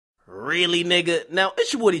really, nigga? Now,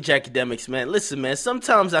 it's your boy, Akademiks, man. Listen, man,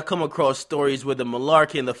 sometimes I come across stories where the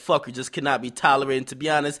malarkey and the fucker just cannot be tolerated, and to be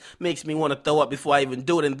honest, makes me want to throw up before I even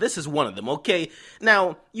do it, and this is one of them, okay?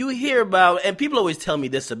 Now, you hear about, and people always tell me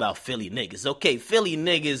this about Philly niggas, okay? Philly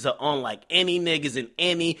niggas are unlike any niggas in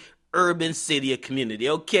any urban city or community,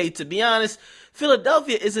 okay? To be honest,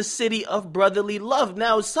 Philadelphia is a city of brotherly love.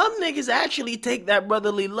 Now, some niggas actually take that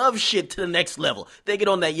brotherly love shit to the next level. They get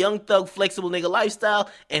on that young thug, flexible nigga lifestyle,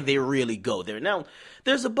 and they really go there. Now,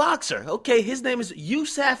 there's a boxer, okay? His name is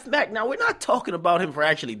Yusaf Mack. Now, we're not talking about him for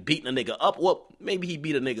actually beating a nigga up. Well, maybe he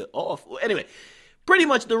beat a nigga off. Well, anyway, pretty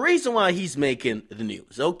much the reason why he's making the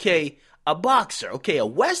news, okay? A boxer, okay, a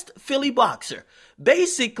West Philly boxer.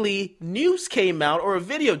 Basically, news came out, or a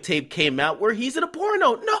videotape came out, where he's in a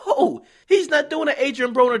porno. No! He's not doing an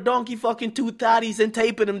Adrian Broner donkey fucking two thotties and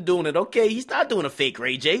taping him doing it, okay? He's not doing a fake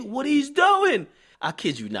Ray J. What he's doing? I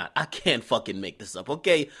kid you not. I can't fucking make this up,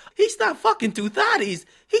 okay? He's not fucking two thotties.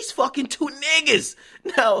 He's fucking two niggas.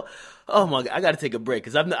 Now, oh my God, I gotta take a break,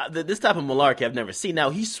 because this type of malarkey I've never seen.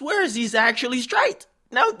 Now, he swears he's actually straight.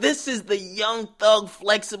 Now, this is the young thug,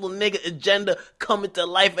 flexible nigga agenda coming to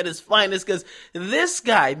life at its finest, because this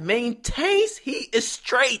guy maintains he is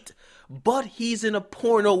straight, but he's in a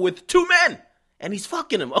porno with two men, and he's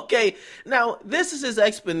fucking them, okay? Now, this is his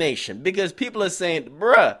explanation, because people are saying,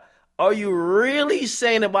 bruh, are you really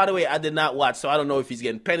saying it? By the way, I did not watch, so I don't know if he's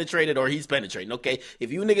getting penetrated or he's penetrating, okay?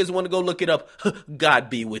 If you niggas want to go look it up, God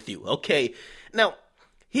be with you, okay? Now,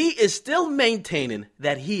 he is still maintaining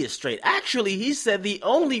that he is straight. Actually, he said the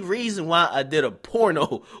only reason why I did a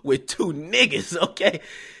porno with two niggas, okay?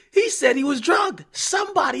 He said he was drugged.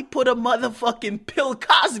 Somebody put a motherfucking Bill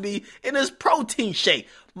Cosby in his protein shake.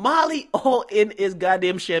 Molly all in his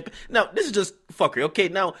goddamn champagne. Now, this is just fuckery, okay?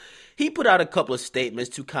 Now, he put out a couple of statements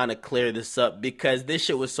to kind of clear this up because this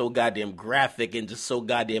shit was so goddamn graphic and just so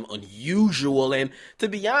goddamn unusual. And to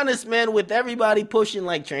be honest, man, with everybody pushing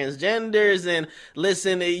like transgenders and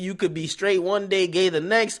listen, you could be straight one day, gay the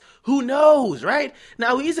next, who knows, right?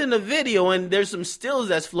 Now, he's in the video and there's some stills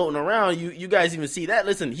that's floating around. You guys even see that?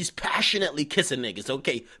 Listen, he's passionately kissing niggas,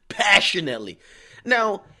 okay? Passionately.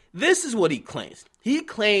 Now, this is what he claims. He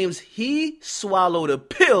claims he swallowed a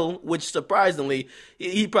pill, which surprisingly,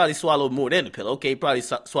 he probably swallowed more than a pill. Okay, he probably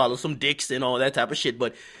swallowed some dicks and all that type of shit.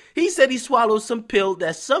 But he said he swallowed some pill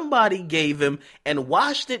that somebody gave him and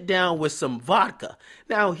washed it down with some vodka.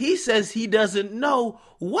 Now, he says he doesn't know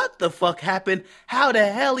what the fuck happened, how the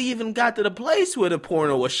hell he even got to the place where the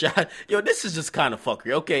porno was shot. Yo, this is just kind of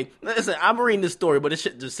fuckery, okay? Listen, I'm reading this story, but this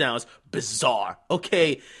shit just sounds bizarre,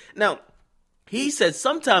 okay? Now, he said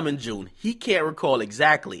sometime in June, he can't recall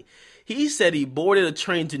exactly. He said he boarded a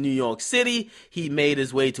train to New York City. He made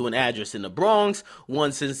his way to an address in the Bronx.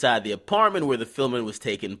 Once inside the apartment where the filming was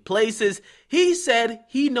taking places, he said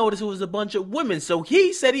he noticed it was a bunch of women. So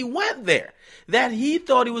he said he went there, that he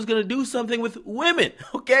thought he was going to do something with women,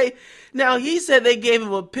 okay? Now, he said they gave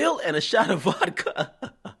him a pill and a shot of vodka.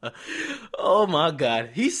 Oh, my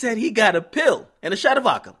God. He said he got a pill and a shot of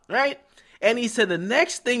vodka, right? And he said the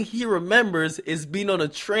next thing he remembers is being on a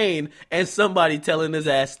train and somebody telling his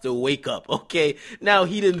ass to wake up, okay? Now,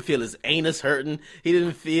 he didn't feel his anus hurting. He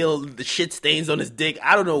didn't feel the shit stains on his dick.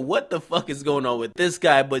 I don't know what the fuck is going on with this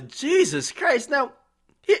guy, but Jesus Christ. Now,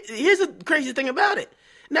 here's the crazy thing about it.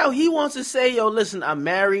 Now, he wants to say, yo, listen, I'm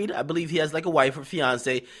married. I believe he has like a wife or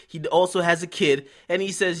fiance. He also has a kid. And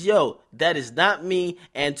he says, yo, that is not me.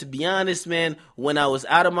 And to be honest, man, when I was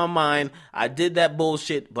out of my mind, I did that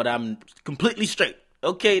bullshit, but I'm completely straight.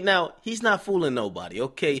 Okay, now, he's not fooling nobody,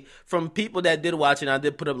 okay? From people that did watch it, I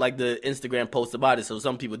did put up like the Instagram post about it, so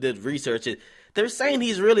some people did research it. They're saying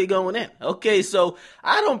he's really going in, okay? So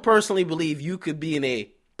I don't personally believe you could be in a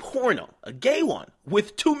porno, a gay one,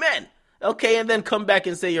 with two men. Okay, and then come back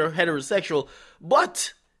and say you're heterosexual.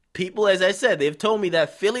 But people, as I said, they've told me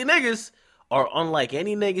that Philly niggas are unlike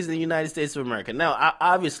any niggas in the United States of America. Now,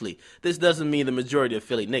 obviously, this doesn't mean the majority of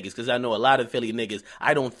Philly niggas, because I know a lot of Philly niggas,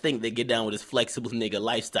 I don't think they get down with this flexible nigga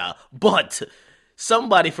lifestyle. But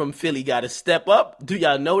somebody from Philly got to step up. Do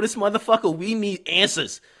y'all know this motherfucker? We need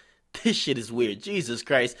answers. This shit is weird. Jesus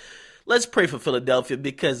Christ. Let's pray for Philadelphia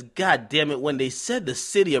because, god damn it, when they said the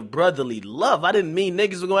city of brotherly love, I didn't mean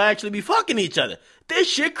niggas were going to actually be fucking each other. This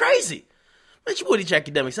shit crazy. Man, your boy,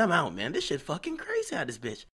 Akademiks, I'm out, man. This shit fucking crazy out this bitch.